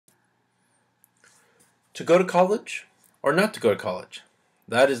To go to college or not to go to college?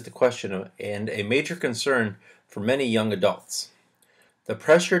 That is the question and a major concern for many young adults. The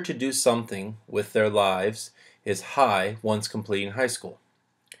pressure to do something with their lives is high once completing high school.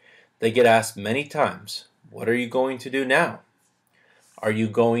 They get asked many times, what are you going to do now? Are you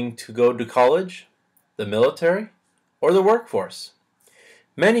going to go to college, the military, or the workforce?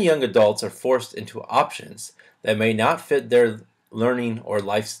 Many young adults are forced into options that may not fit their learning or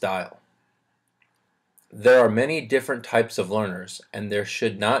lifestyle. There are many different types of learners, and there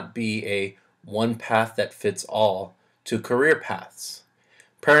should not be a one path that fits all to career paths.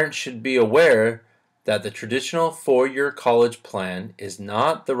 Parents should be aware that the traditional four-year college plan is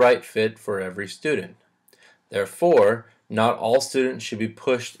not the right fit for every student. Therefore, not all students should be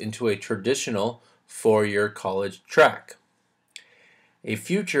pushed into a traditional four-year college track. A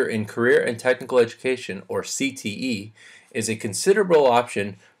future in career and technical education, or CTE, is a considerable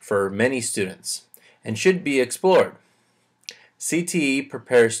option for many students and should be explored. CTE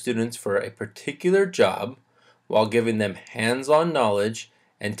prepares students for a particular job while giving them hands-on knowledge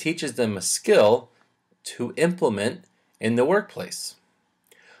and teaches them a skill to implement in the workplace.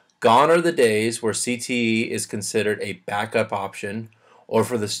 Gone are the days where CTE is considered a backup option or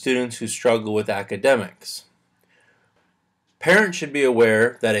for the students who struggle with academics. Parents should be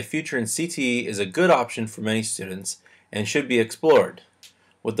aware that a future in CTE is a good option for many students and should be explored.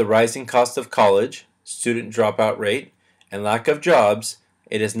 With the rising cost of college, student dropout rate, and lack of jobs,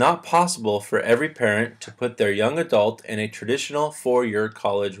 it is not possible for every parent to put their young adult in a traditional four-year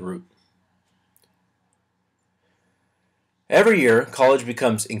college route. Every year, college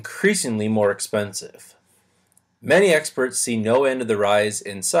becomes increasingly more expensive. Many experts see no end of the rise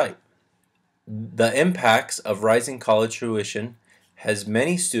in sight. The impacts of rising college tuition has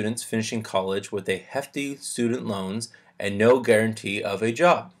many students finishing college with a hefty student loans and no guarantee of a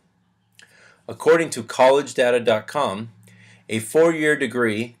job. According to collegedata.com, a four-year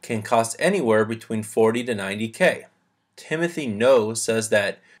degree can cost anywhere between $40 to $90K. Timothy No says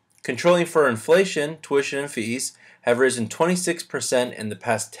that controlling for inflation, tuition and fees have risen 26% in the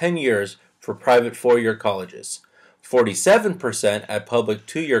past 10 years for private four-year colleges, 47% at public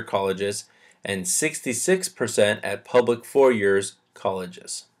two-year colleges, and 66% at public four-year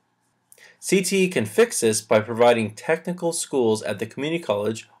colleges. CTE can fix this by providing technical schools at the community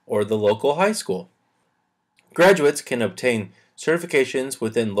college or the local high school. Graduates can obtain certifications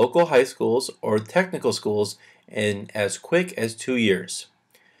within local high schools or technical schools in as quick as 2 years.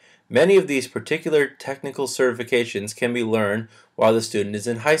 Many of these particular technical certifications can be learned while the student is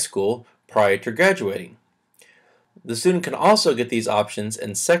in high school prior to graduating. The student can also get these options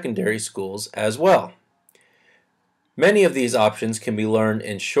in secondary schools as well. Many of these options can be learned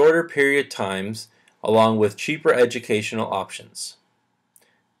in shorter period times along with cheaper educational options.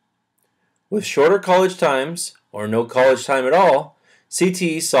 With shorter college times, or no college time at all,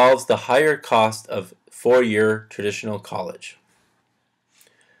 CTE solves the higher cost of four-year traditional college.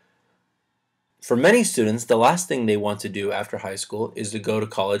 For many students, the last thing they want to do after high school is to go to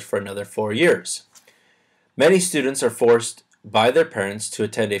college for another 4 years. Many students are forced by their parents to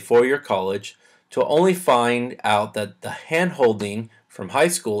attend a four-year college to only find out that the hand-holding from high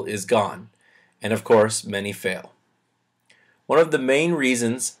school is gone, and of course, many fail. One of the main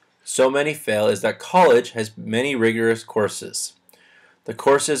reasons so many fail is that college has many rigorous courses. The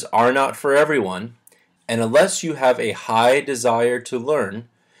courses are not for everyone, and unless you have a high desire to learn,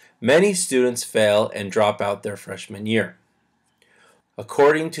 many students fail and drop out their freshman year.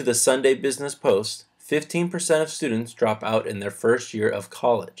 According to the Sunday Business Post, 15% of students drop out in their first year of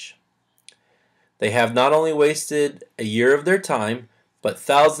college. They have not only wasted a year of their time, but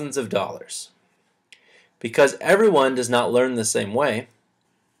thousands of dollars. Because everyone does not learn the same way,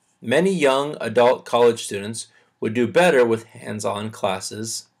 many young adult college students would do better with hands-on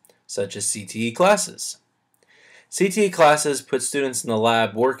classes, such as CTE classes. CTE classes put students in the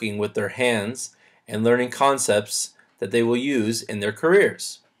lab working with their hands and learning concepts that they will use in their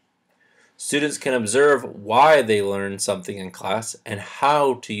careers. Students can observe why they learn something in class and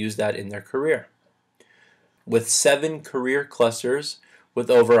how to use that in their career. With 7 career clusters with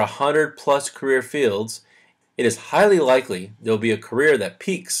over 100 plus career fields, it is highly likely there will be a career that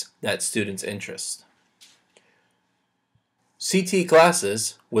piques that student's interest. CTE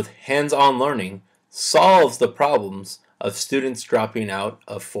classes with hands-on learning solves the problems of students dropping out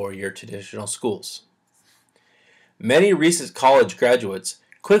of four-year traditional schools. Many recent college graduates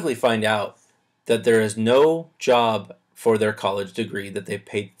quickly find out that there is no job for their college degree that they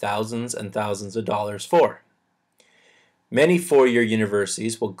paid thousands and thousands of dollars for. Many four-year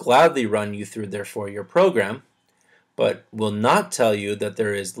universities will gladly run you through their four-year program, but will not tell you that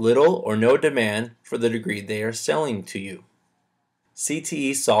there is little or no demand for the degree they are selling to you.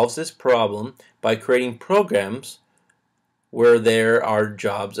 CTE solves this problem by creating programs where there are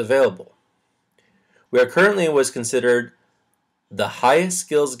jobs available. We are currently in what is considered the highest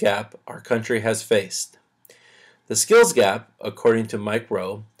skills gap our country has faced. The skills gap, according to Mike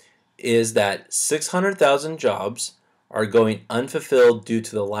Rowe, is that 600,000 jobs are going unfulfilled due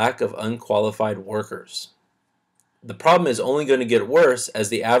to the lack of unqualified workers. The problem is only going to get worse as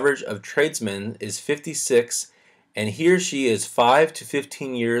the average of tradesmen is 56 and he or she is 5 to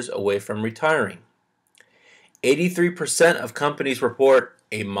 15 years away from retiring. 83% of companies report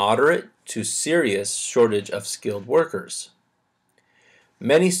a moderate to serious shortage of skilled workers.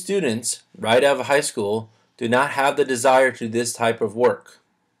 Many students, right out of high school, do not have the desire to do this type of work.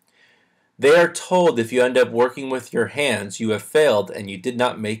 They are told if you end up working with your hands, you have failed and you did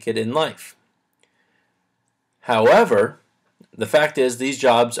not make it in life. However, the fact is these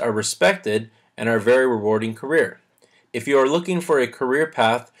jobs are respected and are a very rewarding career. If you are looking for a career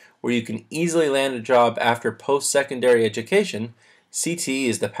path where you can easily land a job after post-secondary education, CTE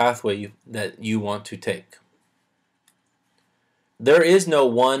is the pathway that you want to take. There is no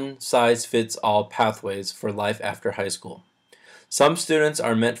one-size-fits-all pathways for life after high school. Some students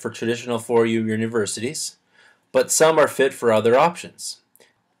are meant for traditional four-year universities, but some are fit for other options.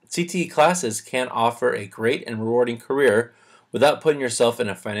 CTE classes can offer a great and rewarding career without putting yourself in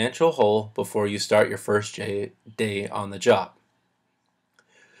a financial hole before you start your first day on the job.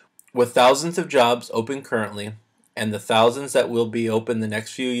 With thousands of jobs open currently, and the thousands that will be open the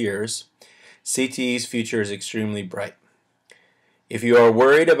next few years, CTE's future is extremely bright. If you are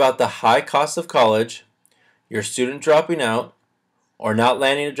worried about the high cost of college, your student dropping out, or not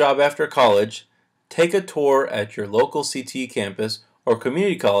landing a job after college, take a tour at your local CTE campus or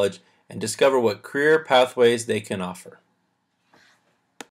community college and discover what career pathways they can offer.